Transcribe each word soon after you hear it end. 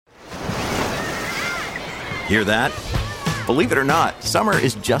Hear that? Believe it or not, summer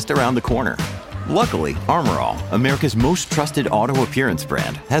is just around the corner. Luckily, Armor All, America's most trusted auto appearance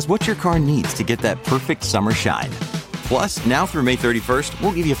brand, has what your car needs to get that perfect summer shine. Plus, now through May 31st,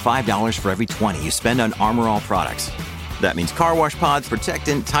 we'll give you $5 for every $20 you spend on Armor All products. That means car wash pods,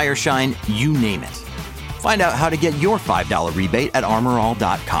 protectant, tire shine, you name it. Find out how to get your $5 rebate at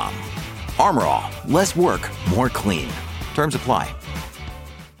armorall.com. Armor All, less work, more clean. Terms apply.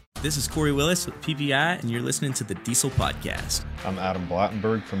 This is Corey Willis with PVI, and you're listening to the Diesel Podcast. I'm Adam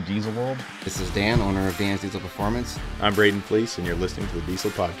Blattenberg from Diesel World. This is Dan, owner of Dan's Diesel Performance. I'm Braden Fleece, and you're listening to the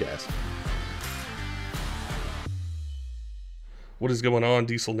Diesel Podcast. What is going on,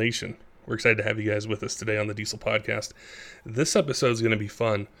 Diesel Nation? We're excited to have you guys with us today on the Diesel Podcast. This episode is going to be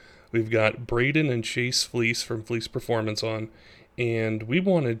fun. We've got Braden and Chase Fleece from Fleece Performance on, and we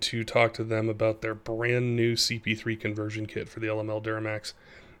wanted to talk to them about their brand new CP3 conversion kit for the LML Duramax.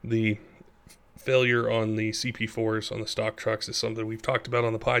 The failure on the CP4s on the stock trucks is something we've talked about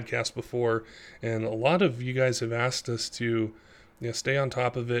on the podcast before, and a lot of you guys have asked us to stay on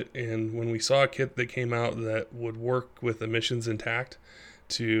top of it. And when we saw a kit that came out that would work with emissions intact,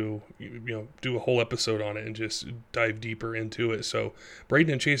 to do a whole episode on it and just dive deeper into it. So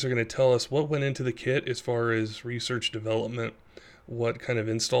Braden and Chase are going to tell us what went into the kit as far as research development, what kind of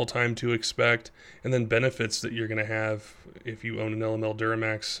install time to expect, and then benefits that you're going to have if you own an LML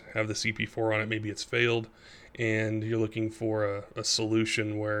Duramax, have the CP4 on it, maybe it's failed, and you're looking for a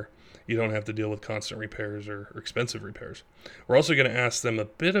solution where you don't have to deal with constant repairs or expensive repairs. We're also going to ask them a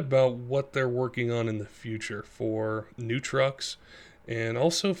bit about what they're working on in the future for new trucks and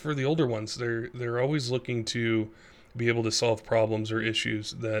also for the older ones. They're always looking to be able to solve problems or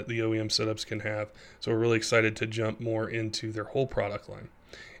issues that the OEM setups can have. So we're really excited to jump more into their whole product line.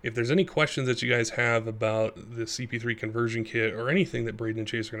 If there's any questions that you guys have about the CP3 conversion kit or anything that Braden and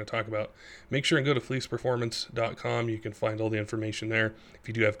Chase are going to talk about, make sure and go to fleeceperformance.com. You can find all the information there. If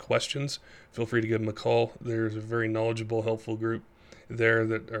you do have questions, feel free to give them a call. There's a very knowledgeable, helpful group there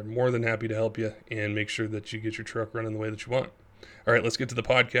that are more than happy to help you and make sure that you get your truck running the way that you want. All right, let's get to the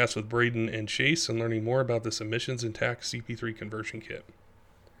podcast with Braden and Chase and learning more about this emissions intact CP3 conversion kit.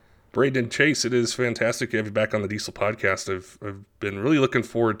 Braden and Chase, it is fantastic to have you back on the Diesel Podcast. I've been really looking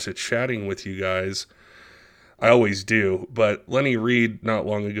forward to chatting with you guys. I always do, but Lenny Reed, not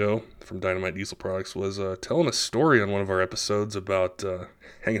long ago, from Dynamite Diesel Products, was telling a story on one of our episodes about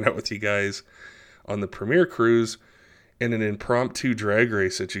hanging out with you guys on the Premier Cruise in an impromptu drag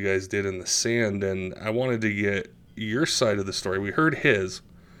race that you guys did in the sand, and I wanted to get your side of the story. We heard his,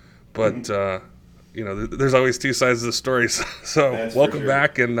 but there's always two sides of the story. So That's welcome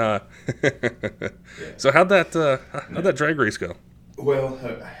back. And so how'd that drag race go? Well,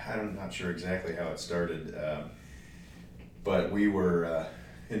 I'm not sure exactly how it started, but we were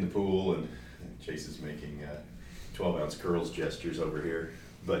in the pool, and Chase is making 12-ounce curls gestures over here.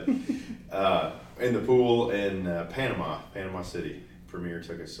 But in the pool in Panama City, Premier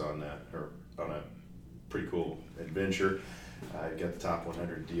took us on a pretty cool adventure. I got the top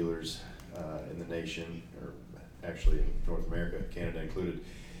 100 dealers in the nation, or actually in North America, Canada included,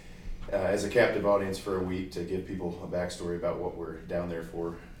 as a captive audience for a week to give people a backstory about what we're down there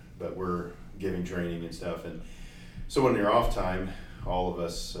for. But we're giving training and stuff, and so when you're off time, all of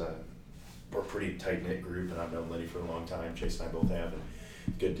us, we're a pretty tight-knit group, and I've known Lenny for a long time. Chase and I both have, and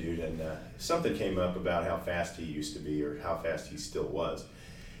good dude. And something came up about how fast he used to be, or how fast he still was,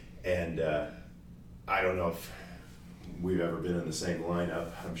 and I don't know if we've ever been in the same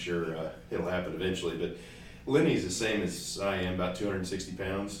lineup. I'm sure it'll happen eventually, but Lenny's the same as I am, about 260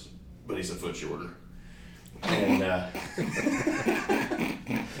 pounds, but he's a foot shorter. And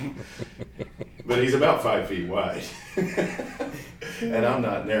but he's about 5 feet wide. And I'm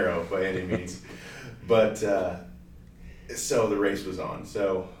not narrow by any means. But so the race was on.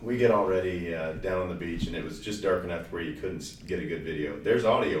 So we get all ready down on the beach, and it was just dark enough to where you couldn't get a good video. There's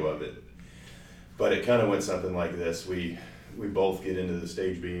audio of it, but it kind of went something like this. We both get into the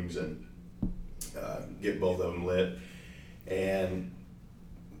stage beams and get both of them lit. And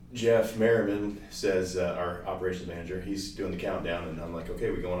Jeff Merriman says, our operations manager, he's doing the countdown, and I'm like, okay,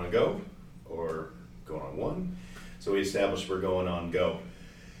 we going on go or going on one? So we established we're going on go.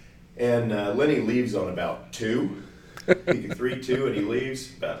 And Lenny leaves on about 2. He can 3-2, and he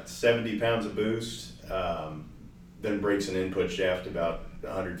leaves about 70 pounds of boost, then breaks an input shaft about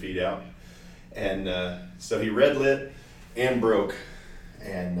 100 feet out. And so he red lit and broke,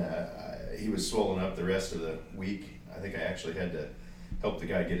 and he was swollen up the rest of the week. I think I actually had to help the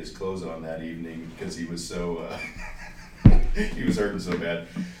guy get his clothes on that evening because he was so he was hurting so bad.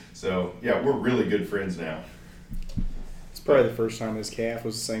 So yeah, we're really good friends now. It's probably the first time his calf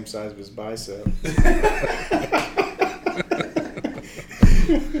was the same size of his bicep.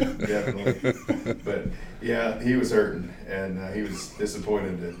 Definitely. But yeah, he was hurting, and he was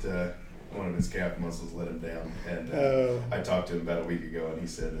disappointed that one of his calf muscles let him down. And I talked to him about a week ago, and he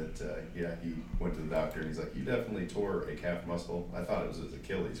said that he went to the doctor, and he's like, "You definitely tore a calf muscle." I thought it was his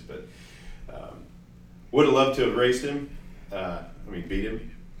Achilles, but would have loved to have raced him. Beat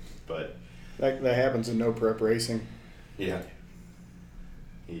him, but that happens in no prep racing. Yeah.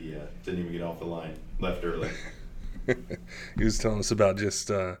 He didn't even get off the line. Left early. He was telling us about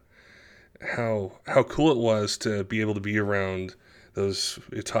just how cool it was to be able to be around those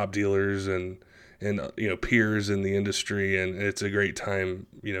top dealers and peers in the industry, and it's a great time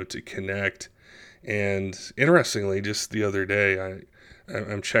to connect. And interestingly, just the other day,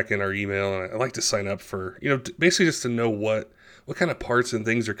 I'm checking our email, and I like to sign up for basically just to know what kind of parts and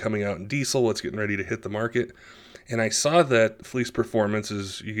things are coming out in diesel, what's getting ready to hit the market. And I saw that Fleece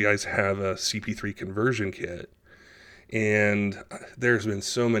Performances, you guys have a CP3 conversion kit. And there's been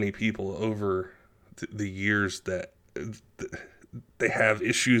so many people over the years that they have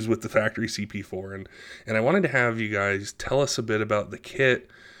issues with the factory CP4. And I wanted to have you guys tell us a bit about the kit,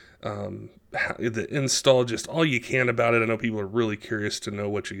 the install, just all you can about it. I know people are really curious to know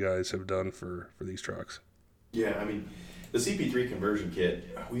what you guys have done for these trucks. Yeah, the CP3 conversion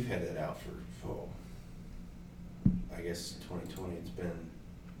kit, we've had that out for, I guess 2020, it's been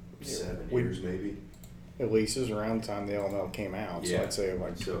 7 years maybe. At least is around the time the LML came out. So Yeah. I'd say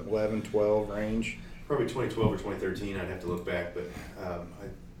like 11, 12 range. Probably 2012 or 2013, I'd have to look back, but I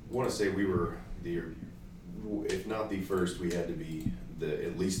want to say we were if not the first, we had to be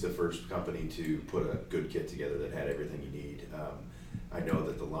at least the first company to put a good kit together that had everything you need. I know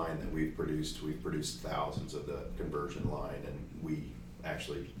that the line that we've produced thousands of the conversion line, and we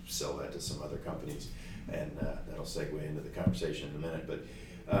actually sell that to some other companies, and that'll segue into the conversation in a minute. But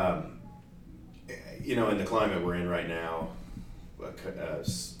in the climate we're in right now, a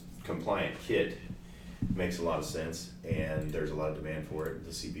compliant kit makes a lot of sense, and there's a lot of demand for it.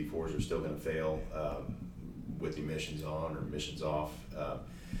 The CP4s are still going to fail with emissions on or emissions off.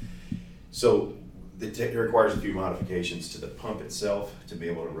 So it requires a few modifications to the pump itself to be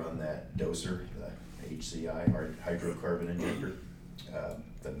able to run that doser, the HCI, hydrocarbon injector,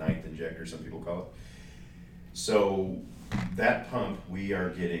 the ninth injector, some people call it. So that pump we are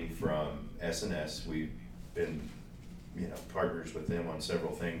getting from S&S. We've been partners with them on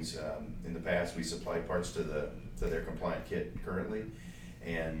several things. In the past, we supplied parts to their compliant kit currently.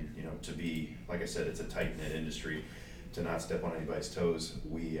 And, to be, like I said, it's a tight-knit industry. To not step on anybody's toes,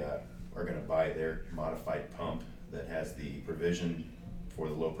 we are going to buy their modified pump that has the provision for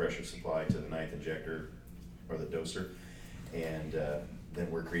the low-pressure supply to the ninth injector or the doser. And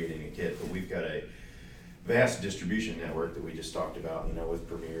then we're creating a kit. But we've got a vast distribution network that we just talked about, with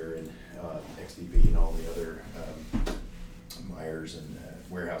Premier and XDP and all the other Myers and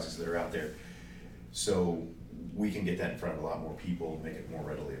warehouses that are out there. So we can get that in front of a lot more people, make it more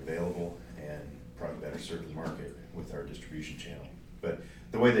readily available, and probably better serve the market with our distribution channel. But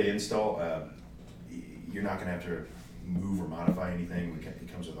the way they install, you're not going to have to move or modify anything.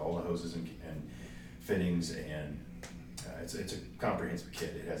 It comes with all the hoses and fittings, and it's a comprehensive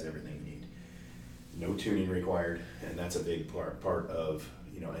kit. It has everything you need. No tuning required, and that's a big part of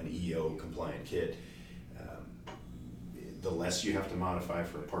an EO compliant kit. The less you have to modify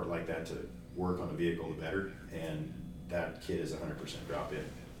for a part like that to work on the vehicle, the better. And that kit is 100% drop in.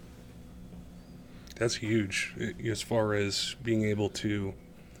 That's huge as far as being able to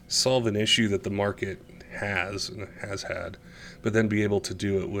solve an issue that the market has and has had, but then be able to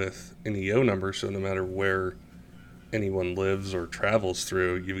do it with an EO number. So no matter where anyone lives or travels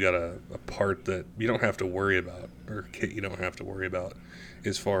through, you've got a part that you don't have to worry about, or a kit you don't have to worry about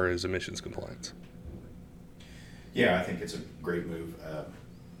as far as emissions compliance. Yeah, I think it's a great move.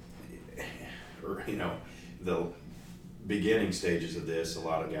 The beginning stages of this, a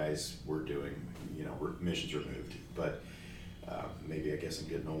lot of guys were doing, emissions removed, but maybe I guess I'm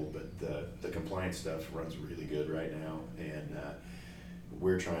getting old, but the compliance stuff runs really good right now, and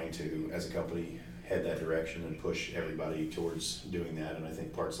we're trying to, as a company, head that direction and push everybody towards doing that. And I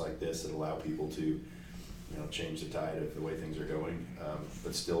think parts like this that allow people to, change the tide of the way things are going,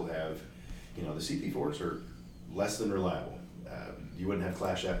 but still have, the CP4s are less than reliable. You wouldn't have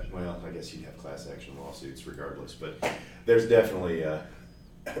class action lawsuits regardless, but there's definitely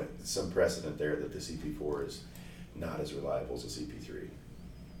some precedent there that the CP4 is not as reliable as a CP3.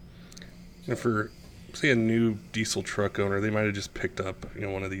 And for, say, a new diesel truck owner, they might have just picked up,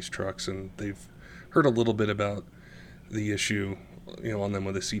 one of these trucks, and they've heard a little bit about the issue, on them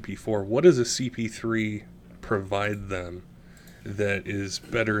with a CP4. What does a CP3 provide them that is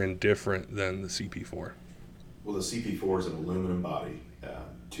better and different than the CP4? Well, the CP4 is an aluminum body,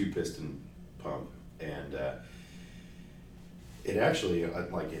 2-piston pump, and it actually,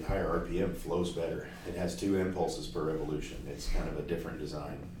 like at higher RPM, flows better. It has 2 impulses per revolution. It's kind of a different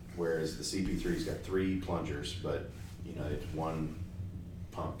design, whereas the CP3's got 3 plungers, but it's 1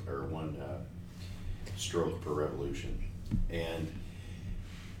 pump or 1 stroke per revolution. And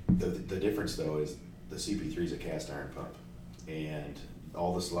the difference though is the CP3 is a cast iron pump, and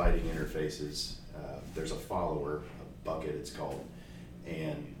all the sliding interfaces, there's a follower, a bucket it's called,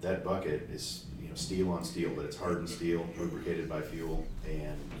 and that bucket is steel on steel, but it's hardened steel, lubricated by fuel,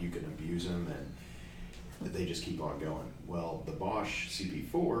 and you can abuse them and they just keep on going. Well, the Bosch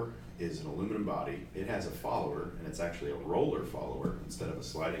CP4 is an aluminum body. It has a follower, and it's actually a roller follower instead of a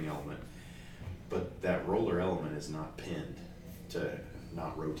sliding element, but that roller element is not pinned to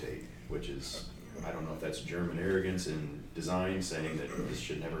not rotate, which is, I don't know if that's German arrogance in design saying that this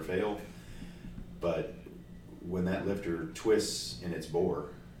should never fail, but when that lifter twists in its bore,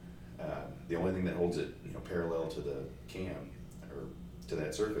 the only thing that holds it parallel to the cam or to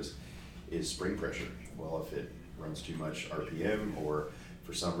that surface is spring pressure. Well, if it runs too much RPM or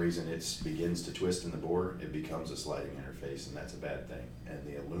for some reason it begins to twist in the bore, it becomes a sliding interface, and that's a bad thing. And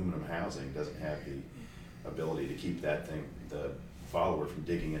the aluminum housing doesn't have the ability to keep that thing, the follower, from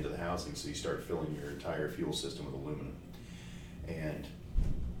digging into the housing, so you start filling your entire fuel system with aluminum. And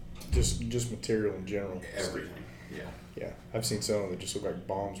just material in general. Everything, yeah. Yeah, I've seen some that just look like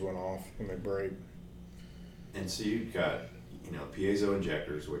bombs went off when they break. And so you've got, piezo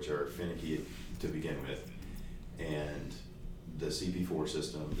injectors, which are finicky to begin with, and the CP4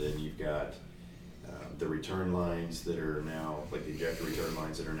 system. Then you've got the return lines that are now, like the injector return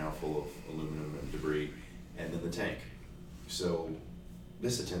lines that are now full of aluminum and debris, and then the tank. So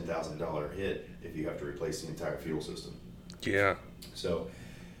this is a $10,000 hit if you have to replace the entire fuel system. Yeah. So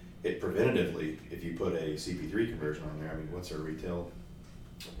it preventatively, if you put a CP3 conversion on there, what's our retail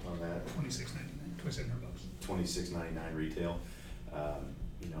on that? $2,699, $26.99 retail.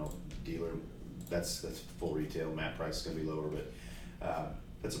 Dealer, that's full retail. MAP price is going to be lower, but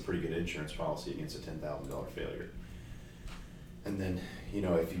that's a pretty good insurance policy against a $10,000 failure. And then,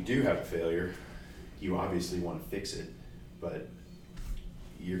 if you do have a failure, you obviously want to fix it, but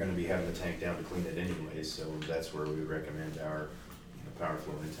you're going to be having the tank down to clean it anyways, so that's where we would recommend our power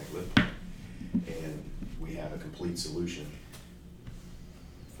flow intake lift. And we have a complete solution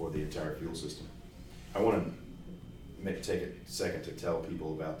for the entire fuel system. I want to take a second to tell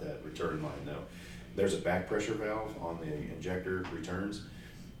people about that return line though. There's a back pressure valve on the injector returns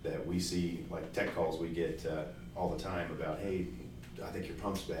that we see, like tech calls we get all the time about, hey, I think your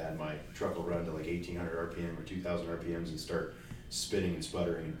pump's bad. My truck will run to like 1,800 RPM or 2,000 RPMs and start spinning and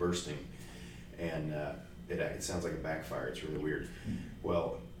sputtering and bursting. And it sounds like a backfire. It's really weird.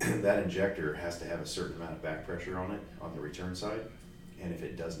 Well, that injector has to have a certain amount of back pressure on it on the return side. And if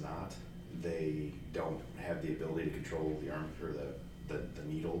it does not, they don't have the ability to control the arm or the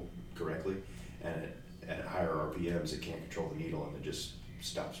needle correctly. And at higher RPMs, it can't control the needle, and it just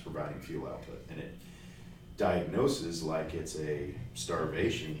stops providing fuel output. And it diagnoses like it's a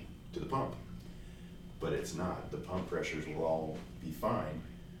starvation to the pump, but it's not. The pump pressures will all be fine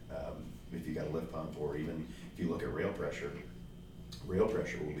if you got a lift pump, or even if you look at rail pressure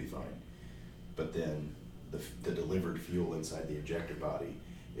will be fine. But then the delivered fuel inside the injector body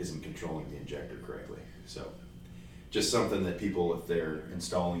isn't controlling the injector correctly. So just something that people, if they're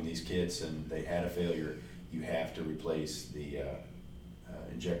installing these kits and they had a failure, you have to replace the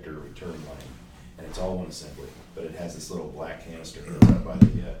injector return line. And it's all one assembly, but it has this little black canister right by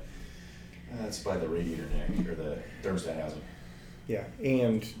it's by the radiator neck or the thermostat housing. Yeah,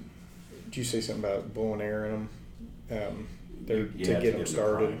 and did you say something about blowing air in them to get them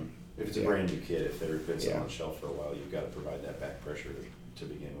started? If it's a brand new kit, if they've been sitting on the shelf for a while, you've got to provide that back pressure to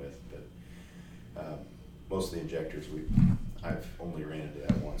begin with. But most of the injectors, I've only ran into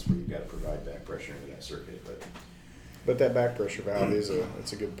that once where you've got to provide back pressure into that circuit. But that back pressure valve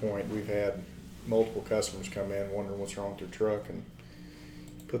it's a good point. We've had multiple customers come in wondering what's wrong with their truck and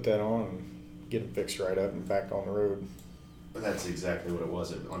put that on and get them fixed right up and back on the road. But that's exactly what it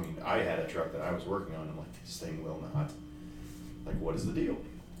was. I had a truck that I was working on, and I'm like, this thing will not. Like, what is the deal?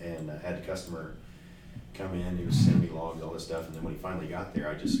 And I had a customer come in, he was sending me logs, all this stuff, and then when he finally got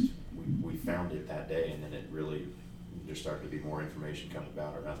there, we found it that day, and then it really, there started to be more information coming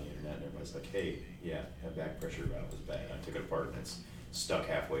about around the internet, and everybody's like, hey, yeah, that back pressure valve was bad. I took it apart, and it's stuck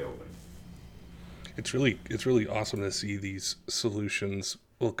halfway open. It's really awesome to see these solutions,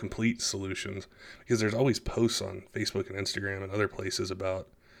 complete solutions, because there's always posts on Facebook and Instagram and other places about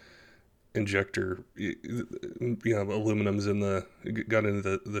injector, aluminum's got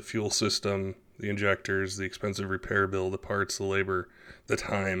into the fuel system, the injectors, the expensive repair bill, the parts, the labor, the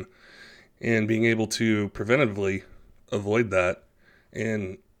time, and being able to preventively avoid that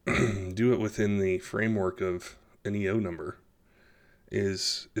and do it within the framework of an EO number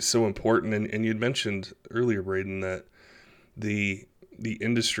is so important. And you'd mentioned earlier, Braden, that the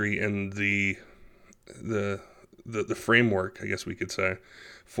industry and the framework, I guess we could say,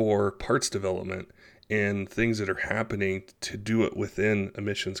 for parts development and things that are happening to do it within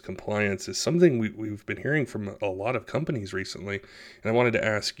emissions compliance is something we've been hearing from a lot of companies recently. And I wanted to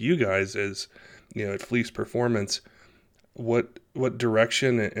ask you guys, as you know, at Fleece Performance, what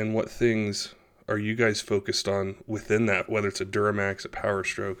direction and what things are you guys focused on within that, whether it's a Duramax, a Power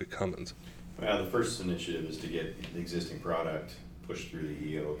Stroke, a Cummins? Well, the first initiative is to get the existing product pushed through the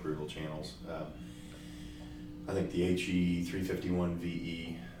EO approval channels. I think the HE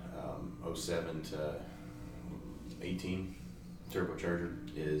 351VE 07 to 18 turbocharger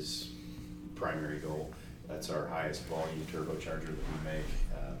is primary goal. That's our highest volume turbocharger that we make,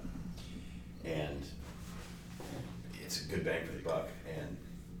 and it's a good bang for the buck. And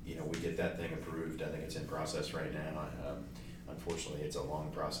you know, we get that thing approved. I think it's in process right now. Unfortunately, it's a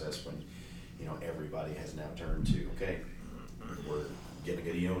long process when, you know, everybody has now turned to, okay, we're getting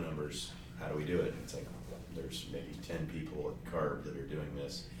good EO numbers. How do we do it? It's like, there's maybe 10 people at CARB that are doing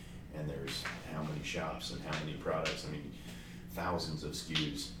this, and there's how many shops and how many products. I mean, thousands of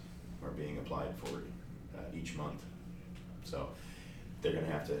SKUs are being applied for each month. So they're going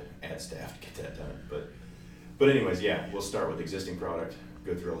to have to add staff to get that done. But anyways, yeah, we'll start with existing product,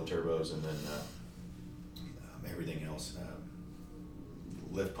 go through all the turbos, and then everything else.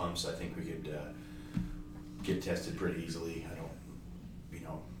 Lift pumps, I think we could get tested pretty easily. I don't,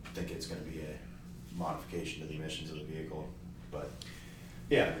 think it's going to be a modification to the emissions of the vehicle, but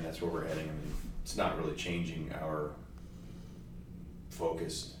yeah, I mean, that's where we're heading. I mean, it's not really changing our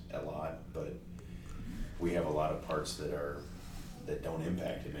focus a lot, but we have a lot of parts that don't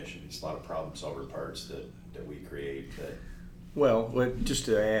impact emissions. A lot of problem solver parts that we create that. Well, just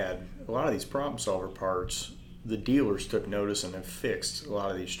to add, a lot of these problem solver parts, the dealers took notice and have fixed a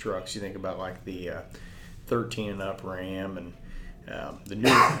lot of these trucks. You think about like the 13 and up Ram and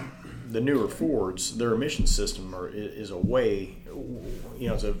the newer Fords, their emission system is a way,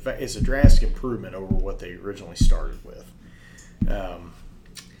 it's a drastic improvement over what they originally started with. Are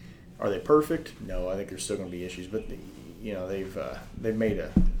they perfect? No, I think there's still going to be issues, but they've made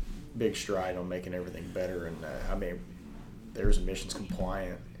a big stride on making everything better. And there's emissions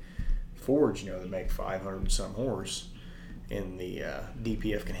compliant Fords, that make 500 and some horse, and the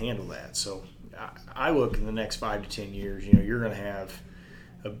DPF can handle that. So I look in the next 5 to 10 years, you're going to have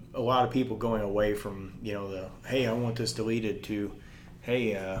a lot of people going away from, hey, I want this deleted, to,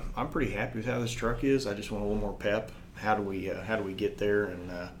 hey, I'm pretty happy with how this truck is. I just want a little more pep. How do we get there?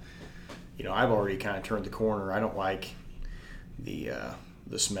 And I've already kind of turned the corner. I don't like the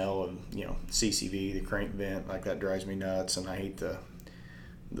smell of CCV, the crank vent, like that drives me nuts, and I hate the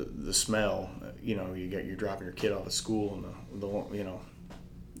smell. You're dropping your kid off at school, and the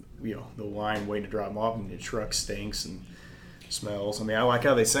line waiting to drop them off, and the truck stinks and smells. I mean, I like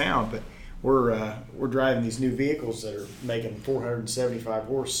how they sound, but we're driving these new vehicles that are making 475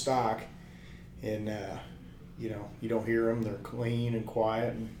 horse stock, and you don't hear them. They're clean and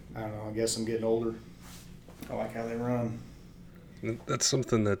quiet, and I don't know. I guess I'm getting older. I like how they run. That's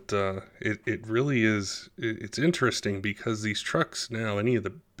something that it really is. It's interesting because these trucks now, any of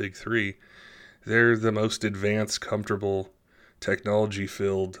the big three, they're the most advanced, comfortable,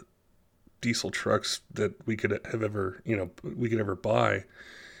 technology-filled diesel trucks that we could ever buy.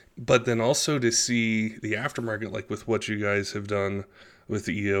 But then also to see the aftermarket, like with what you guys have done with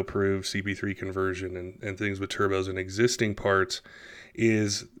the EO-approved CP3 conversion and things with turbos and existing parts,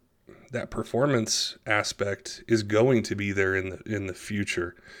 is that performance aspect is going to be there in the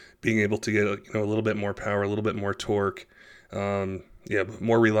future. Being able to get a little bit more power, a little bit more torque,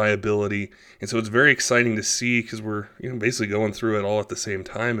 more reliability. And so it's very exciting to see, because we're basically going through it all at the same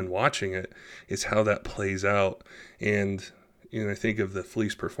time and watching it, is how that plays out. And I think of the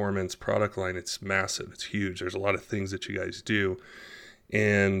Fleece Performance product line, it's massive, it's huge. There's a lot of things that you guys do,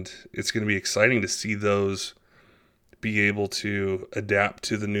 and it's going to be exciting to see those be able to adapt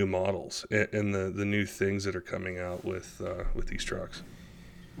to the new models and the new things that are coming out with these trucks.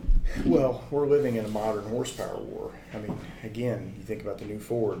 Well, we're living in a modern horsepower war. I mean, again, you think about the new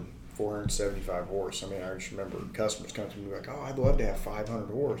Ford, 475 horse. I mean, I just remember customers coming to me like, "Oh, I'd love to have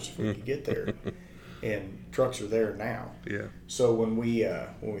 500 horse if we could get there." And trucks are there now. Yeah. So when we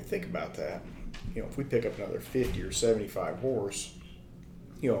think about that, if we pick up another 50 or 75 horse,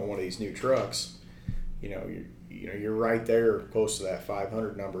 on one of these new trucks, you're right there close to that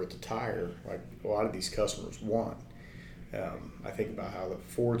 500 number at the tire, like a lot of these customers want. I think about how the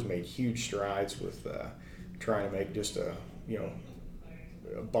Ford's made huge strides with trying to make just a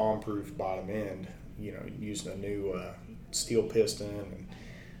bomb-proof bottom end, using a new steel piston,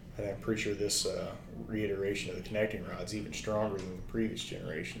 and I'm pretty sure this reiteration of the connecting rod's even stronger than the previous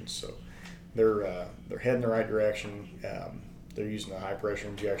generations. So they're heading the right direction. They're using a high-pressure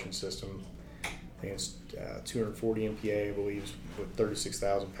injection system. I think it's 240 MPa, I believe, with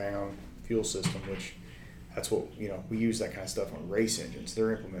 36,000-pound fuel system, which that's what, we use that kind of stuff on race engines.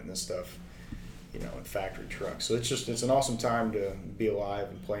 They're implementing this stuff, in factory trucks. So it's an awesome time to be alive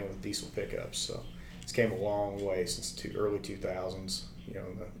and playing with diesel pickups. So it's came a long way since early 2000s,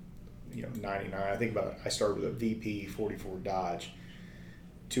 99. I think I started with a VP 44 Dodge,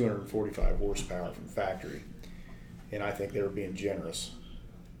 245 horsepower from factory. And I think they were being generous.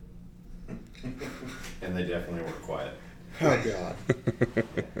 And they definitely were quiet. Oh, God.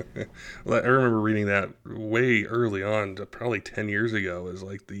 Well, I remember reading that way early on, probably 10 years ago, as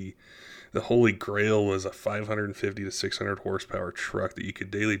like the holy grail was a 550 to 600 horsepower truck that you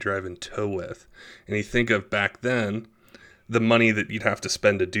could daily drive and tow with. And you think of back then, the money that you'd have to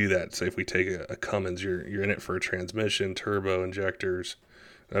spend to do that. Say if we take a Cummins, you're in it for a transmission, turbo, injectors,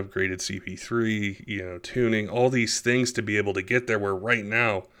 upgraded CP3, tuning, all these things to be able to get there, where right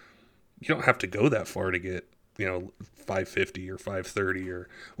now you don't have to go that far to get 550 or 530 or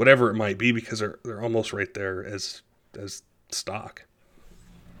whatever it might be, because they're almost right there as stock.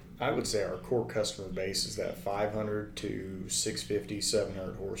 I would say our core customer base is that 500 to 650,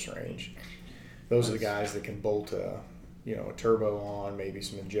 700 horse range. Those are the guys that can bolt a turbo on, maybe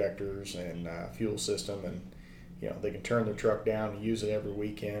some injectors and fuel system, and they can turn their truck down and use it every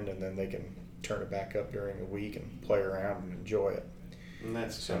weekend, and then they can turn it back up during the week and play around and enjoy it. And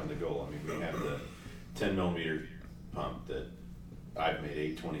that's kind of the goal. I mean, we have the 10 millimeter pump that I've made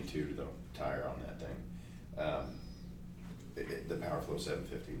 822 to the tire on that thing. The PowerFlow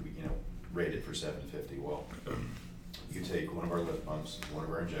 750, we rated for 750. Well, you take one of our lift pumps, one of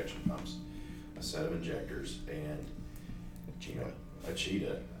our injection pumps, a set of injectors, and a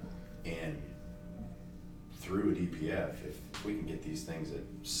cheetah, and through a DPF, if we can get these things at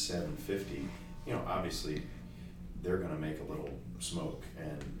 750, obviously they're going to make a little smoke,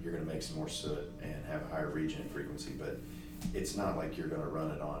 and you're going to make some more soot and have a higher regen frequency, but it's not like you're going to run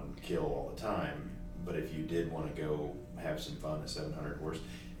it on kill all the time. But if you did want to go have some fun at 700 horse,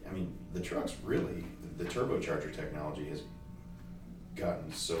 I mean, the trucks really, the turbocharger technology has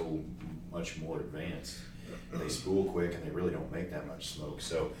gotten so much more advanced. They spool quick, and they really don't make that much smoke.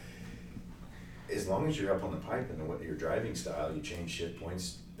 So as long as you're up on the pipe and what your driving style, you change shit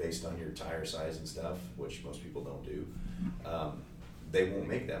points based on your tire size and stuff, which most people don't do, they won't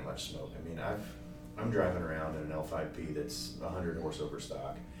make that much smoke. I mean, I'm driving around in an L5P that's 100 horse over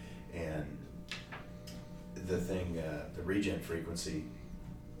stock, and the thing, the regen frequency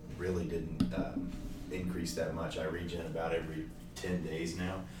really didn't increase that much. I regen about every 10 days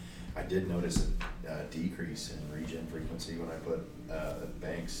now. I did notice a decrease in regen frequency when I put a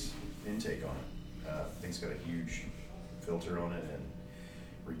Banks intake on it. I think it's got a huge filter on it and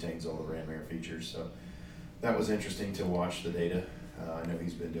retains all the ram air features. So that was interesting to watch the data. I know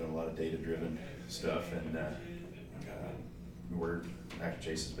he's been doing a lot of data-driven stuff, and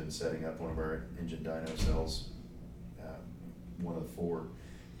Chase has been setting up one of our engine dyno cells. One of the 4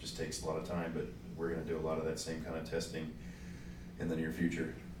 just takes a lot of time, but we're going to do a lot of that same kind of testing in the near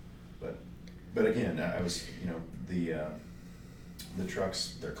future. But again, I was, the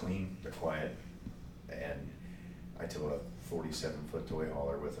trucks, they're clean, they're quiet, and I towed a 47-foot toy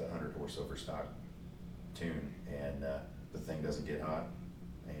hauler with a 100 horse over stock tune, and the thing doesn't get hot,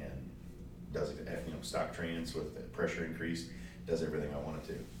 and does stock trains with pressure increased, does everything I want it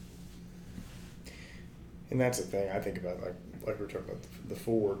to. And that's the thing I think about, like we were talking about the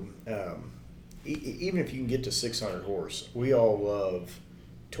Ford. Even if you can get to 600 horse, we all love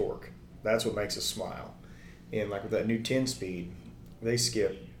torque. That's what makes us smile. And like with that new 10-speed, they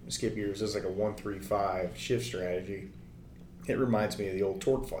skip years. It's like a 135 shift strategy. It reminds me of the old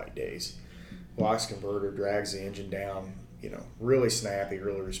torque flight days. Locks converter, drags the engine down, really snappy,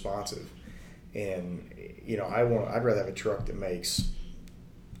 really responsive. And I'd rather have a truck that makes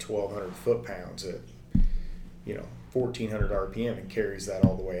 1,200 foot-pounds at 1,400 RPM and carries that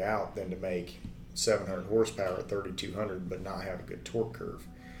all the way out than to make 700 horsepower at 3,200 but not have a good torque curve.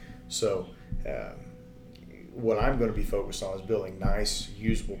 So what I'm going to be focused on is building nice,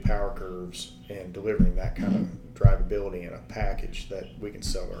 usable power curves and delivering that kind of drivability in a package that we can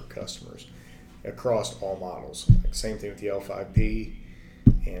sell to our customers across all models. Same thing with the L5P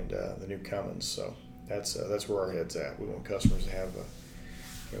and the new Cummins. So that's where our head's at. We want customers to have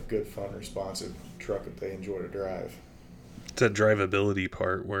a good, fun, responsive truck that they enjoy to drive. It's that drivability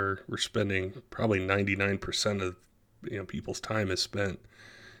part where we're spending probably 99% of people's time is spent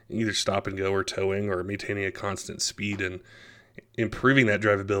either stop and go or towing or maintaining a constant speed, and improving that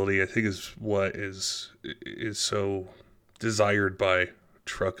drivability I think is what is so desired by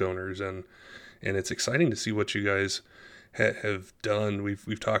truck owners, and it's exciting to see what you guys have done.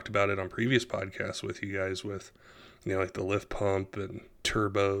 We've talked about it on previous podcasts with you guys with like the lift pump and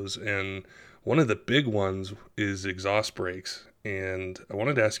turbos, and one of the big ones is exhaust brakes. And I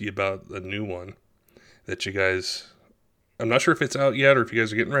wanted to ask you about a new one that you guys, I'm not sure if it's out yet or if you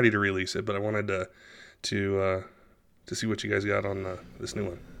guys are getting ready to release it, but I wanted to see what you guys got on this new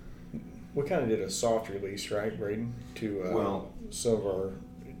one. We kind of did a soft release, right, Braden, to some of our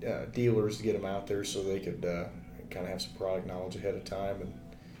dealers to get them out there so they could kind of have some product knowledge ahead of time and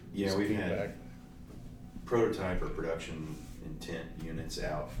we've feedback. had prototype or production intent units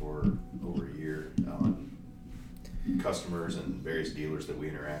out for over a year on customers and various dealers that we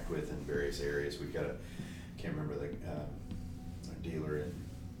interact with in various areas. We've got can't remember a dealer in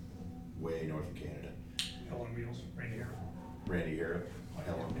way north of Canada. Hell on Wheels, Randy Harrop.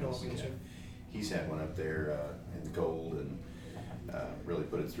 Hell on Wheels. Yeah. He's had one up there in the cold and really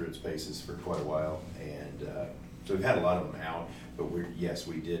put it through its paces for quite a while. And so we've had a lot of them out, but we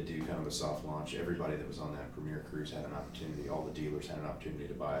did do kind of a soft launch. Everybody that was on that Premier Cruise had an opportunity, all the dealers had an opportunity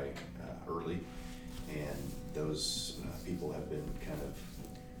to buy early. And those people have been kind of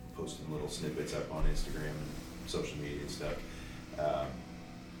posting little snippets up on Instagram and social media and stuff. I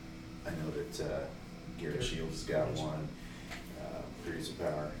know that Garrett Shields has got one, Periods of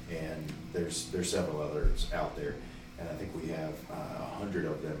Power, and there's several others out there. And I think we have 100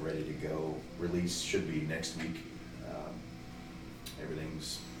 of them ready to go. Release should be next week.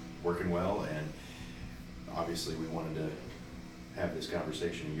 Everything's working well, and obviously we wanted to have this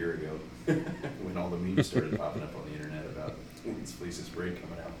conversation a year ago when all the memes started popping up on the internet about Wheels Fleece's brake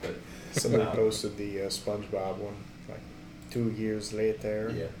coming out. But somebody posted the SpongeBob one like 2 years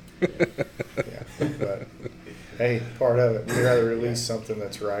later. Yeah. But hey, part of it, we'd rather release something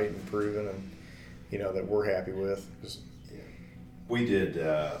that's right and proven and that we're happy with. We did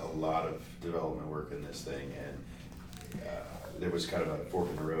a lot of development work in this thing, and there was kind of a fork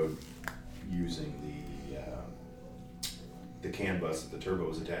in the road using the CAN bus that the turbo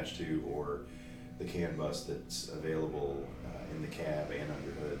was attached to, or the CAN bus that's available in the cab and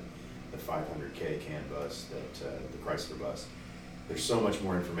under hood, the 500K CAN bus, the Chrysler bus. There's so much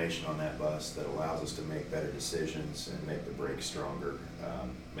more information on that bus that allows us to make better decisions and make the brake stronger,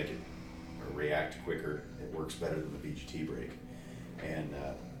 make it react quicker. It works better than the VGT brake. And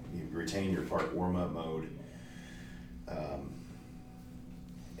you retain your park warm-up mode.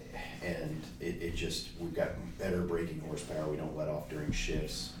 And it just, we've got better braking horsepower. We don't let off during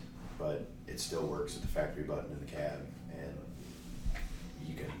shifts, but it still works with the factory button in the cab. And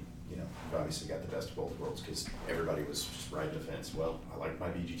you can, you've obviously got the best of both worlds, because everybody was just riding the fence. Well, I like my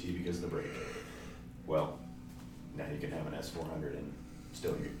VGT because of the brake. Well, now you can have an S400 and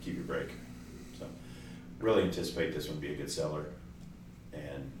still keep your brake. So really anticipate this one to be a good seller.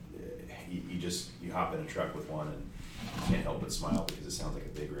 And you hop in a truck with one and you can't help but smile, because it sounds like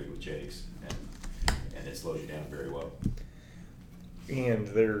a big rig with Jakes, and it slows you down very well. And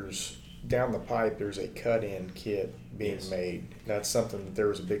there's down the pipe, there's a cut-in kit being made. That's something that there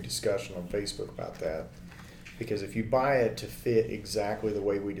was a big discussion on Facebook about that, because if you buy it to fit exactly the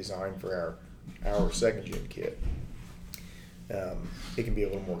way we designed for our second gen kit, it can be a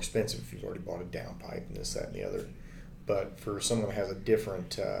little more expensive if you've already bought a downpipe and this, that, and the other. But for someone that has a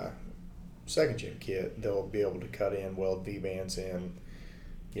different second gen kit, they'll be able to cut in, weld V-bands in.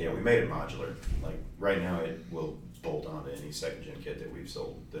 We made it modular. Like right now, it will bolt onto any second gen kit that we've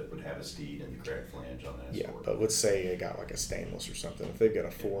sold that would have a steed and the correct flange on that. Yeah, but let's say they got like a stainless or something. If they've got a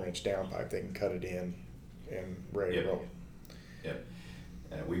 4-inch downpipe, they can cut it in and ready to roll. Yep.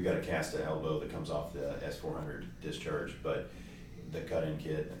 We've got a cast elbow that comes off the S400 discharge, but the cut-in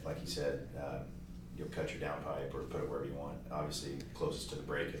kit, like you said, you'll cut your downpipe or put it wherever you want. Obviously, closest to the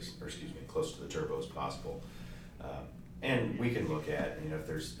brake closest to the turbo as possible. And we can look at, if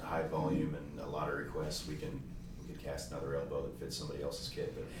there's high volume and a lot of requests, we can cast another elbow that fits somebody else's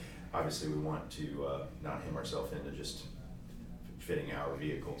kit. But obviously, we want to not hem ourselves into just fitting our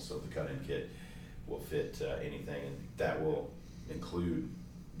vehicle. So the cut-in kit will fit anything, and that will include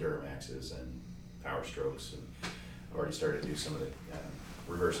Duramaxes and Power Strokes. And I've already started to do some of the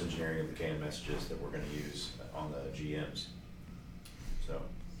reverse engineering of the CAN messages that we're going to use on the GMs. So,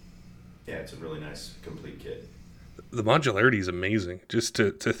 yeah, it's a really nice complete kit. the modularity is amazing. Just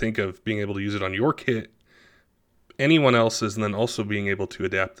to think of being able to use it on your kit, anyone else's, and then also being able to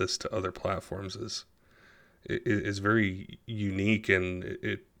adapt this to other platforms is very unique, and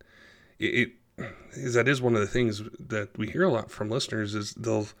it is one of the things that we hear a lot from listeners is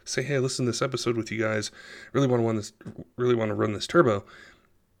they'll say, "Hey, listen to this episode with you guys. Really want to run this turbo,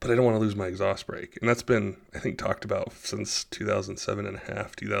 but I don't want to lose my exhaust brake." And that's been, I think, talked about since 2007 and a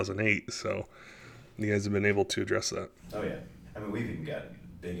half, 2008. So you guys have been able to address that. Oh yeah, I mean we've even got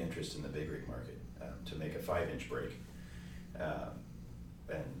big interest in the big rig market to make a 5-inch brake,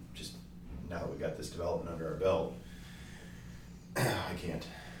 and just now that we've got this development under our belt,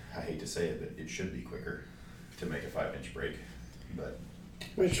 I hate to say it, but it should be quicker to make a 5-inch brake, but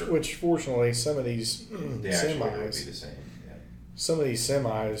which fortunately some of these the actuator would be semis, the same. Yeah. some of these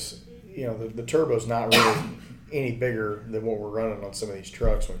semis, the turbo's not really any bigger than what we're running on some of these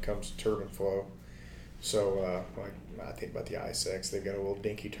trucks when it comes to turbine flow. So like I think about the ISX, they've got a little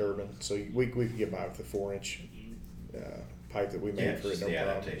dinky turbine, so we could get by with the 4-inch pipe that we made for it. Just no the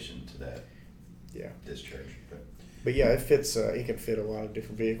problem. adaptation to that discharge. But yeah, it fits. It can fit a lot of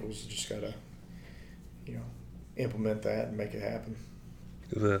different vehicles. You just gotta, implement that and make it happen.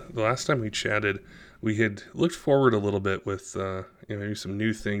 The last time we chatted, we had looked forward a little bit with maybe some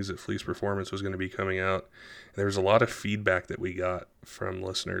new things that Fleece Performance was going to be coming out. There was a lot of feedback that we got from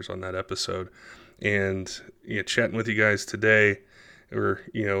listeners on that episode, and chatting with you guys today, or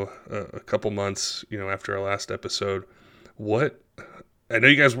a couple months after our last episode. What I know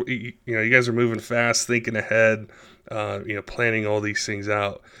you guys are moving fast, thinking ahead, planning all these things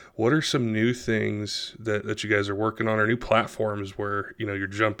out. What are some new things that you guys are working on, or new platforms where you're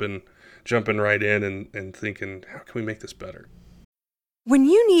jumping right in and thinking, how can we make this better? When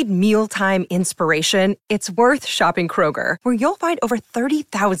you need mealtime inspiration, it's worth shopping Kroger, where you'll find over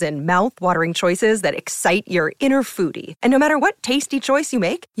 30,000 mouth-watering choices that excite your inner foodie. And no matter what tasty choice you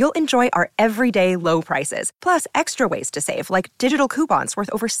make, you'll enjoy our everyday low prices, plus extra ways to save, like digital coupons worth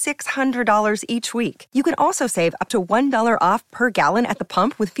over $600 each week. You can also save up to $1 off per gallon at the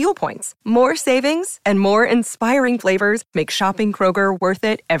pump with fuel points. More savings and more inspiring flavors make shopping Kroger worth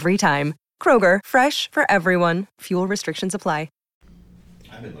it every time. Kroger, fresh for everyone. Fuel restrictions apply.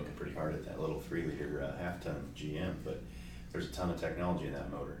 I've been looking pretty hard at that little 3-liter half-ton GM, but there's a ton of technology in that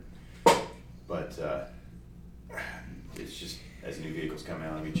motor. But it's just, as new vehicles come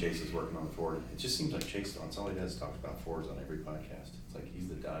out, Chase is working on the Ford. It just seems like Chase, that's all he does, talks about Fords on every podcast. It's like he's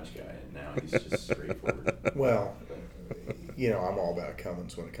the Dodge guy, and now he's just straightforward. Well, I'm all about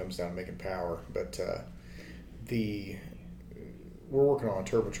Cummins when it comes down to making power, but we're working on a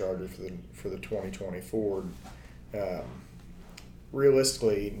turbocharger for the 2020 Ford.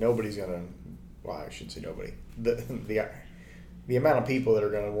 Realistically, nobody's going to, well, I shouldn't say nobody. The amount of people that are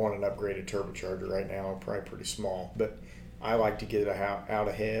going to want an upgraded turbocharger right now are probably pretty small. But I like to get it out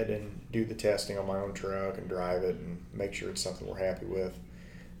ahead and do the testing on my own truck and drive it and make sure it's something we're happy with.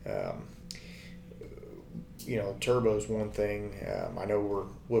 Turbo is one thing. I know we're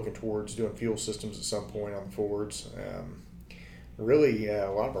looking towards doing fuel systems at some point on the Fords. Really,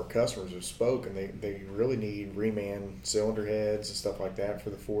 a lot of our customers have spoken. They really need reman cylinder heads and stuff like that for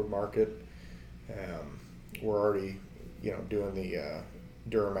the Ford market. We're already, doing the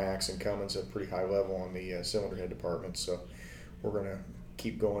Duramax and Cummins at a pretty high level on the cylinder head department. So we're going to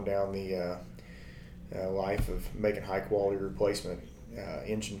keep going down the life of making high quality replacement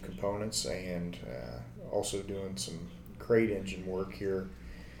engine components, and also doing some crate engine work here.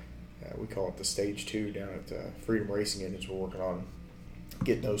 We call it the Stage 2 down at Freedom Racing Engines. We're working on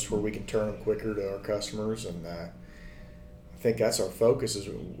getting those where we can turn them quicker to our customers, and I think that's our focus. Is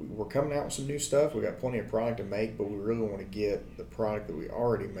we're coming out with some new stuff. We got plenty of product to make, but we really want to get the product that we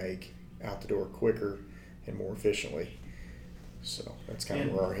already make out the door quicker and more efficiently. So that's kind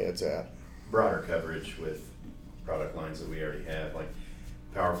of where our head's at. Broader coverage with product lines that we already have, like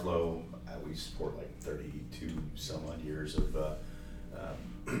PowerFlow. We support like 32 some odd years of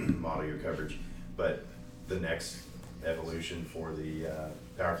model year coverage, but the next evolution for the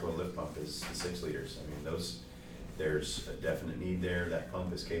PowerFlow lift pump is the 6 liters. There's a definite need there. That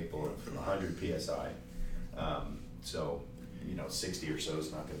pump is capable of 100 psi, so 60 or so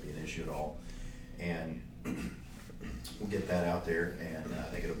is not going to be an issue at all, and we'll get that out there, and I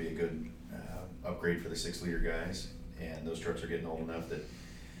think it'll be a good upgrade for the 6-liter guys. And those trucks are getting old enough that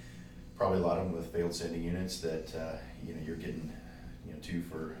probably a lot of them with failed sending units that you're getting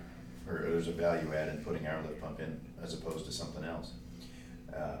or there's a value add in putting our lift pump in as opposed to something else.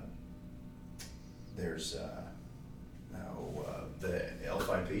 There's the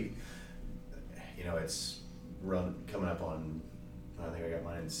L5P. It's coming up on, I think I got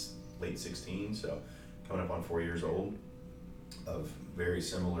mine late 16, so coming up on 4 years old of very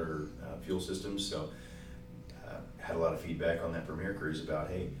similar fuel systems. So had a lot of feedback on that Premier Cruise about,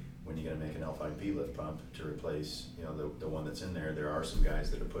 hey, when you're going to make an L5P lift pump to replace, the one that's in there, there are some guys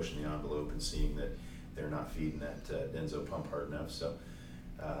that are pushing the envelope and seeing that they're not feeding that Denso pump hard enough. So,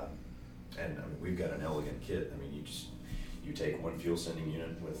 and I mean, we've got an elegant kit. I mean, you take one fuel sending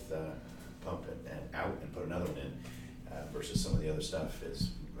unit with pump and out and put another one in, versus some of the other stuff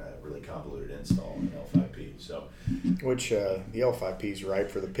is really convoluted install in L5P. So, which the L5P is ripe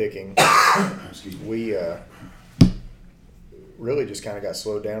for the picking. Excuse me. We really just kind of got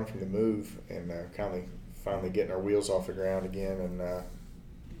slowed down from the move and finally getting our wheels off the ground again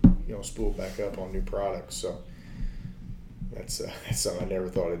and spooled back up on new products. So that's something I never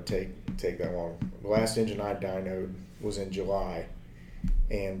thought it'd take that long. The last engine I dynoed was in July,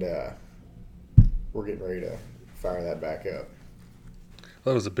 and we're getting ready to fire that back up.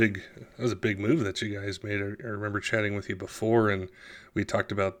 Well, that was a big move that you guys made. I remember chatting with you before, and we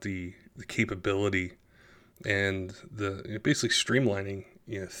talked about the capability and the basically streamlining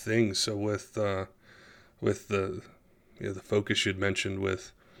things. So with the focus you'd mentioned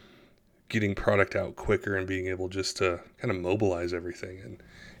with getting product out quicker and being able just to kind of mobilize everything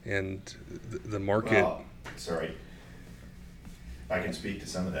and the market. Well, sorry, I can speak to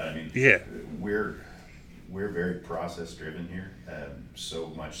some of that. I mean, yeah, we're very process driven here, so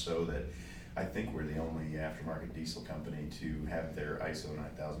much so that I think we're the only aftermarket diesel company to have their ISO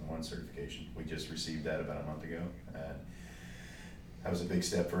 9001 certification. We just received that about a month ago. That was a big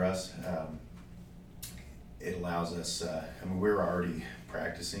step for us. It allows us, we're already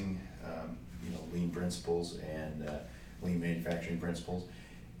practicing, lean principles and lean manufacturing principles,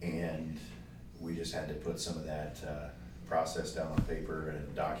 and we just had to put some of that process down on paper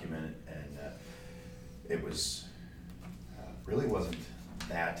and document it, and it was really wasn't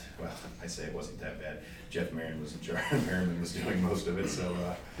that, well, I say it wasn't that bad. Jeff Merriman was in charge. Merriman was doing most of it, so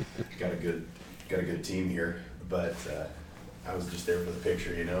got a good team here. But I was just there for the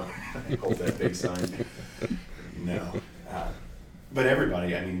picture, hold that big sign. No, but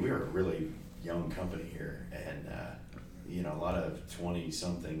everybody. I mean, we're a really young company here, and a lot of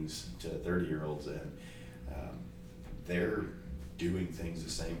 20-somethings to 30-year-olds, and they're doing things the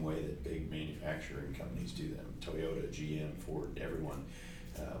same way that big manufacturing companies do them. Toyota, GM, Ford, everyone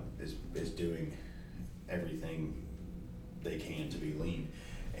is doing everything they can to be lean.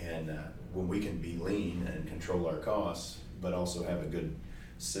 And when we can be lean and control our costs, but also have a good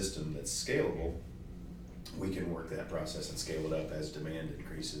system that's scalable, we can work that process and scale it up as demand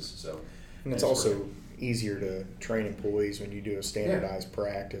increases. So, and it's also easier to train employees when you do a standardized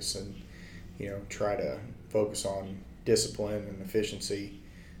practice and try to focus on discipline and efficiency.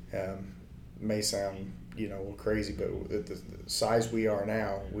 May sound a little crazy, but at the size we are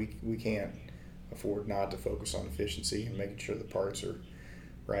now, we can't afford not to focus on efficiency and making sure the parts are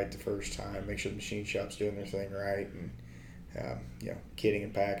right the first time, make sure the machine shop's doing their thing right, and kitting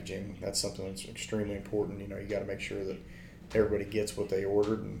and packaging, that's something that's extremely important. You got to make sure that everybody gets what they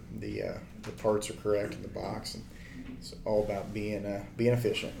ordered and the parts are correct in the box, and it's all about being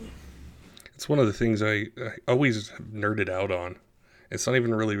efficient. It's one of the things I always have nerded out on. It's not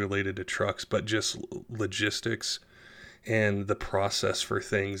even really related to trucks, but just logistics and the process for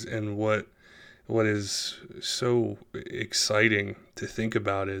things. And what is so exciting to think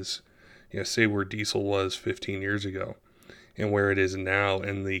about is, say where diesel was 15 years ago and where it is now,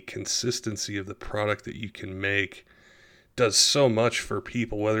 and the consistency of the product that you can make does so much for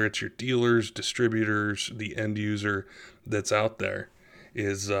people, whether it's your dealers, distributors, the end user that's out there.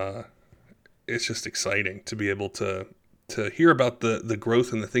 It's just exciting to be able to hear about the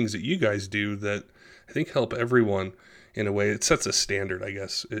growth and the things that you guys do that I think help everyone in a way. It sets a standard, I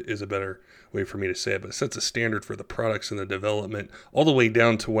guess, is a better way for me to say it, but it sets a standard for the products and the development all the way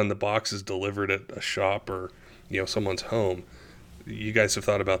down to when the box is delivered at a shop or, someone's home. You guys have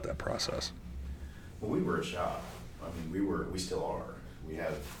thought about that process. Well, we were a shop. I mean, we still are. We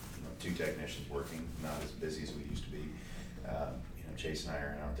have 2 technicians working, not as busy as we used to be. Chase and I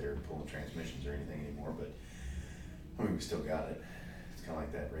aren't out there pulling transmissions or anything anymore, but we still got it. It's kind of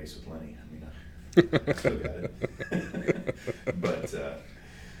like that race with Lenny. I still got it. But, if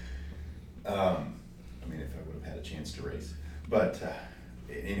I would have had a chance to race. But,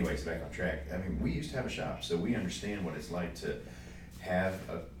 anyways, back on track. I mean, we used to have a shop, so we understand what it's like to have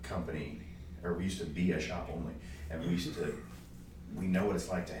a company, or we used to be a shop only, and we know what it's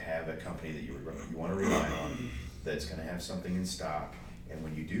like to have a company that you want to rely on, that's going to have something in stock, and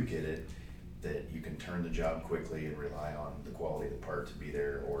when you do get it, that you can turn the job quickly and rely on the quality of the part to be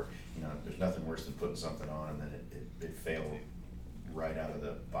there. Or there's nothing worse than putting something on and then it failed right out of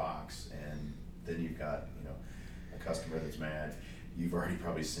the box, and Then you've got, a customer that's mad. You've already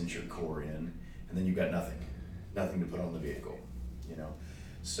probably sent your core in, and then you've got nothing to put on the vehicle,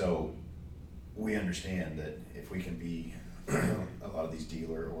 So we understand that if we can be a lot of these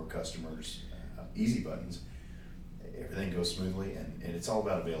dealer or customers easy buttons, everything goes smoothly, and it's all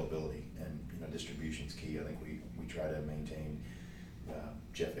about availability, and distribution's key. I think we try to maintain.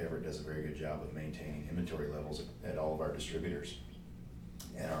 Jeff Everett does a very good job of maintaining inventory levels at all of our distributors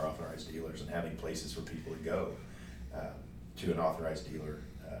and our authorized dealers, and having places for people to go to an authorized dealer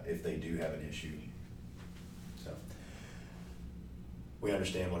if they do have an issue. So we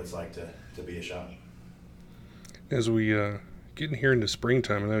understand what it's like to be a shop. As we getting here into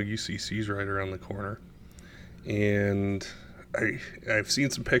springtime, I know UCC's right around the corner, and I've seen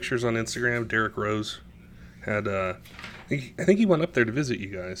some pictures on Instagram. Derek Rose had I think he went up there to visit you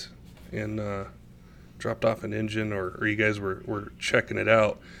guys and dropped off an engine, or you guys were checking it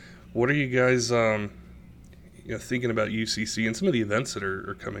out. What are you guys thinking about UCC and some of the events that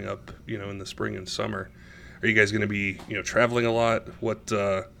are coming up in the spring and summer? Are you guys going to be traveling a lot? What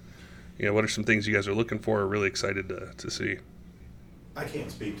what are some things you guys are looking for or really excited to see? I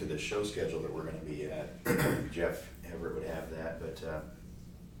can't speak to the show schedule that we're going to be at. Jeff Everett would have that, but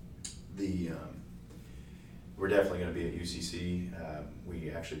we're definitely going to be at UCC.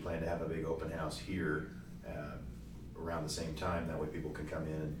 We actually plan to have a big open house here around the same time. That way people can come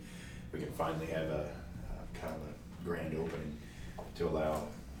in and we can finally have a kind of a grand opening to allow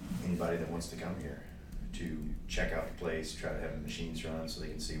anybody that wants to come here to check out the place, try to have the machines run so they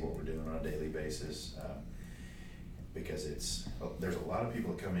can see what we're doing on a daily basis. Because there's a lot of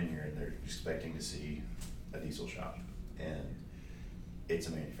people that come in here and they're expecting to see a diesel shop, and it's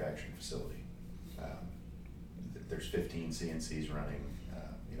a manufacturing facility. There's 15 CNCs running,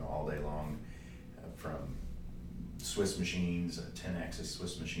 all day long, from Swiss machines, a 10-axis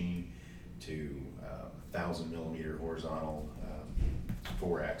Swiss machine, to 1,000-millimeter horizontal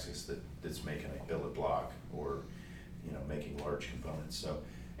 4-axis that's making a billet block or making large components. So,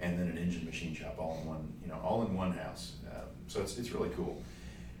 and then an engine machine shop all in one house. So it's really cool.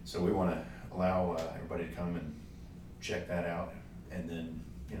 So we want to allow everybody to come and check that out, and then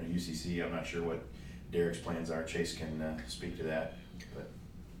UCC. I'm not sure what Derek's plans are. Chase can speak to that. But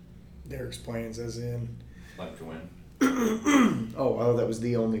Derek's plans, as in, like to win. Oh, that was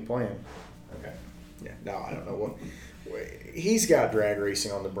the only plan. Okay. Yeah. No, I don't know what. He's got drag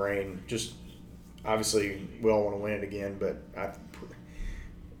racing on the brain. Just obviously, we all want to win it again, but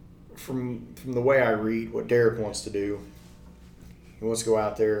from the way I read what Derek wants to do, he wants to go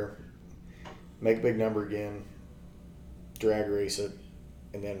out there, make a big number again, drag race it,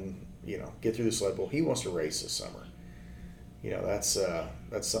 and then get through the sled pull. He wants to race this summer. That's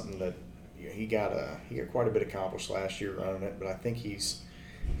something that he got quite a bit accomplished last year running it, but I think he's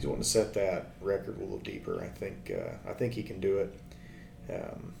wanting to set that record a little deeper. I think he can do it.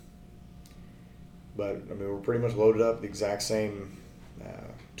 But we're pretty much loaded up the exact same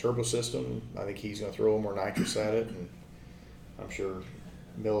turbo system. I think he's going to throw a little more nitrous at it, and I'm sure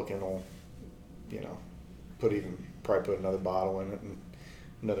Milliken will, probably put another bottle in it and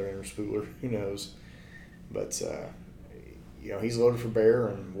another interspooler. Who knows? But he's loaded for bear,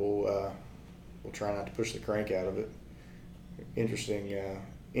 and we'll try not to push the crank out of it. Interesting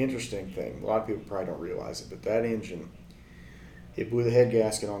thing. A lot of people probably don't realize it, but that engine, it blew the head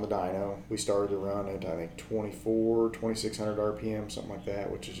gasket on the dyno. We started the run at, I think, 2,600 RPM, something like that,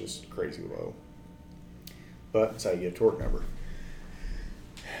 which is just crazy low. But that's how you get a torque number.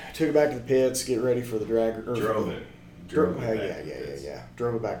 Took it back to the pits, get ready for the drag. Drove it. Yeah.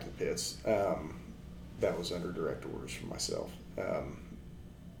 Drove it back to the pits. That was under direct orders from myself.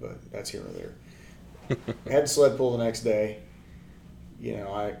 But that's here and there. Had to sled pull the next day.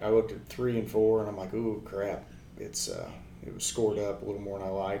 I looked at 3 and 4, and I'm like, ooh, crap. It was scored up a little more than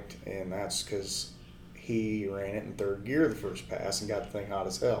I liked, and that's because he ran it in third gear the first pass and got the thing hot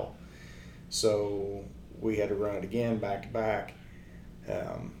as hell. So we had to run it again back to back.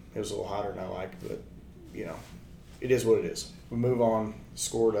 It was a little hotter than I liked, but it is what it is. We move on,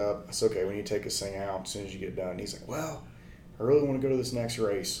 scored up. It's okay, we need to take this thing out as soon as you get done. He's like, well, I really want to go to this next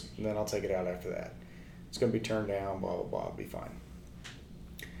race, and then I'll take it out after that. It's going to be turned down, blah, blah, blah, it'll be fine.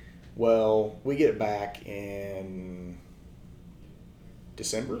 Well, we get it back in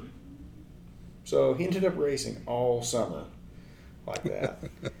December. So he ended up racing all summer like that.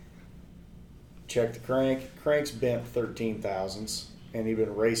 Check the crank. Crank's bent 13 thousandths, and he'd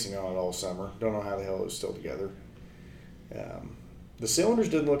been racing on it all summer. Don't know how the hell it was still together. The cylinders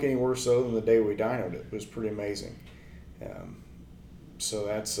didn't look any worse so than the day we dynoed it. It was pretty amazing. So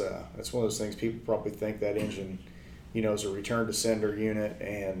that's one of those things. People probably think that engine is a return to sender unit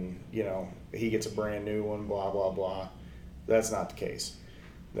and, he gets a brand new one, blah, blah, blah. That's not the case.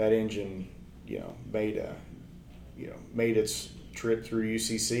 That engine, made its trip through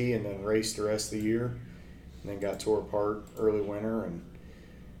UCC and then raced the rest of the year, and then got tore apart early winter and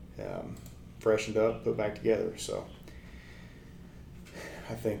freshened up, put back together. So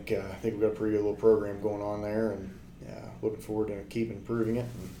I think we've got a pretty good little program going on there, and looking forward to keep improving it.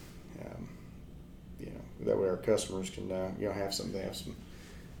 And, that way our customers can have some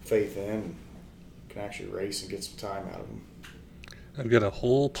faith in, and can actually race and get some time out of them. I've got a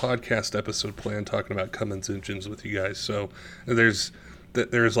whole podcast episode planned talking about Cummins engines with you guys. So there's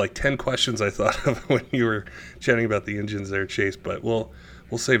like 10 questions I thought of when you were chatting about the engines there, Chase, but we'll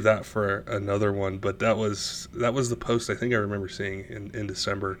save that for another one. But that was the post I think I remember seeing in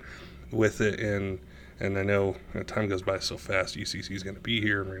December with it, and I know time goes by so fast. UCC is going to be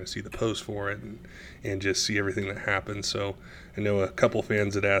here, and we're going to see the post for it and just see everything that happens. So I know a couple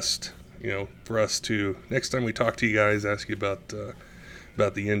fans had asked, for us to, next time we talk to you guys, ask you about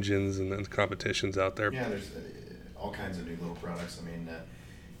the engines and the competitions out there. Yeah, there's all kinds of new little products. I mean,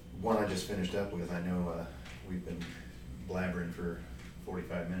 one I just finished up with, I know we've been blabbering for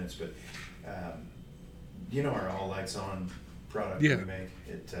 45 minutes, but our all lights on product that we make,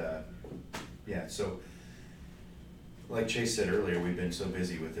 so like Chase said earlier, we've been so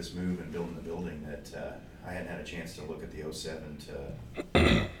busy with this move and building the building that I hadn't had a chance to look at the 07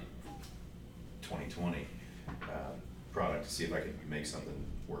 to 2020 product to see if I could make something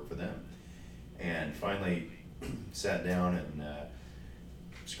work for them. And finally sat down and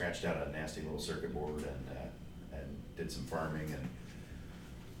scratched out a nasty little circuit board and did some farming, and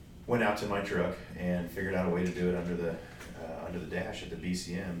went out to my truck and figured out a way to do it under the dash at the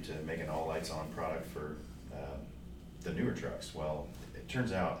BCM to make an all lights on product for the newer trucks. Well, it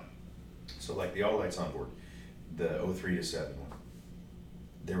turns out, so like the all lights on board, the 03 to 7 one,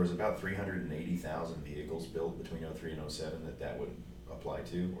 there was about 380,000 vehicles built between 03 and 07 that would apply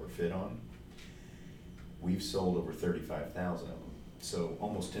to or fit on. We've sold over 35,000 of them, so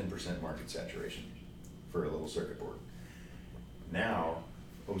almost 10% market saturation for a little circuit board. Now,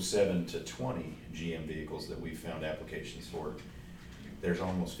 07 to 20 GM vehicles that we've found applications for, there's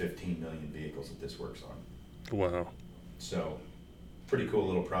almost 15 million vehicles that this works on. Wow. So, pretty cool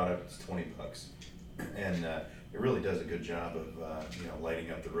little product. It's $20, and it really does a good job of lighting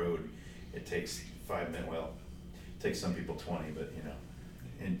up the road. It takes 5 minutes. Well, it takes some people 20, but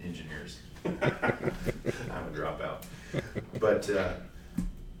engineers. I'm a dropout. But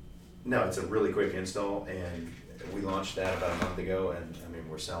no, it's a really quick install, and we launched that about a month ago, and I mean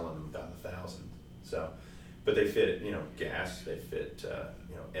we're selling them about 1,000. So, but they fit gas. They fit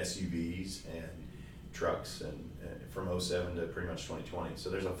SUVs and trucks, and from 07 to pretty much 2020. So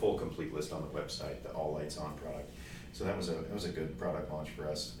there's a full complete list on the website, the all lights on product. So that was a good product launch for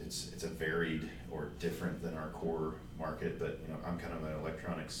us. It's a varied or different than our core market, but I'm kind of an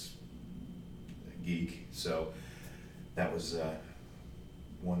electronics geek, so that was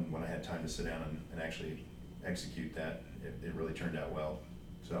one when I had time to sit down and actually execute that. It really turned out well.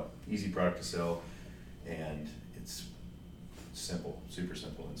 So easy product to sell, and it's simple, super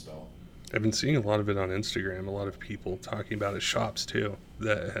simple install. I've been seeing a lot of it on Instagram, a lot of people talking about it, shops too,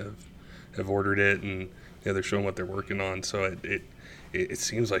 that have ordered it, and they're showing what they're working on. So it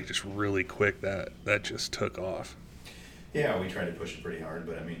seems like just really quick that just took off. Yeah, we tried to push it pretty hard,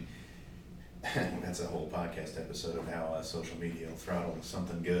 but I mean, that's a whole podcast episode of how social media will throttle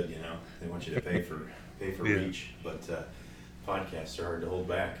something good. They want you to pay for reach, but podcasts are hard to hold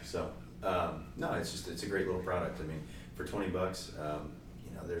back. So no, it's a great little product. I mean, for $20,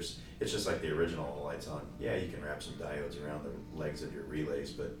 it's just like the original lights on. Yeah, you can wrap some diodes around the legs of your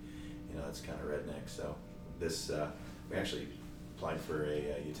relays, but it's kind of redneck. So this we actually applied for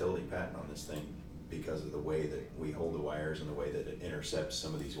a utility patent on this thing because of the way that we hold the wires and the way that it intercepts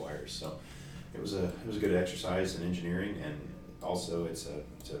some of these wires. So it was a good exercise in engineering, and also it's a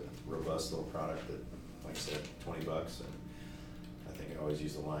robust little product that, like I said, $20, and I think I always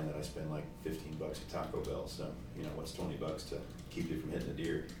use the line that I spend like $15 at Taco Bell. So what's $20 to keep you from hitting a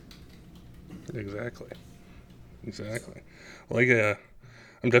deer? Exactly. Well,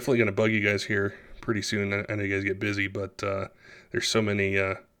 I'm definitely going to bug you guys here pretty soon. I know you guys get busy, but there's so many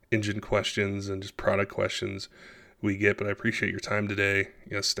engine questions and just product questions we get, but I appreciate your time today,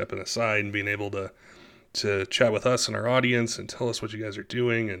 stepping aside and being able to chat with us and our audience and tell us what you guys are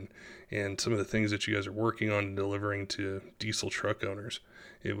doing and some of the things that you guys are working on and delivering to diesel truck owners.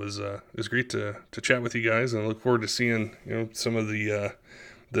 It was great to chat with you guys, and I look forward to seeing some of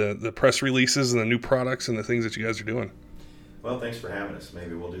the press releases and the new products and the things that you guys are doing. Well, thanks for having us.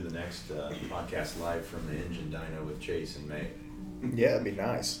 Maybe we'll do the next podcast live from the engine dyno with Chase in May. Yeah, it'd be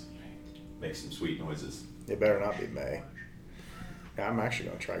nice. Make some sweet noises. It better not be May. Yeah, I'm actually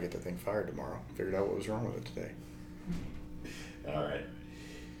going to try to get the thing fired tomorrow. Figured out what was wrong with it today. All right.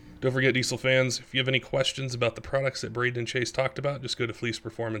 Don't forget, Diesel fans, if you have any questions about the products that Braden and Chase talked about, just go to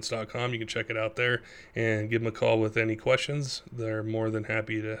fleeceperformance.com. You can check it out there and give them a call with any questions. They're more than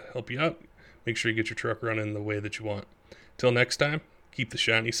happy to help you out. Make sure you get your truck running the way that you want. Till next time, keep the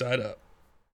shiny side up.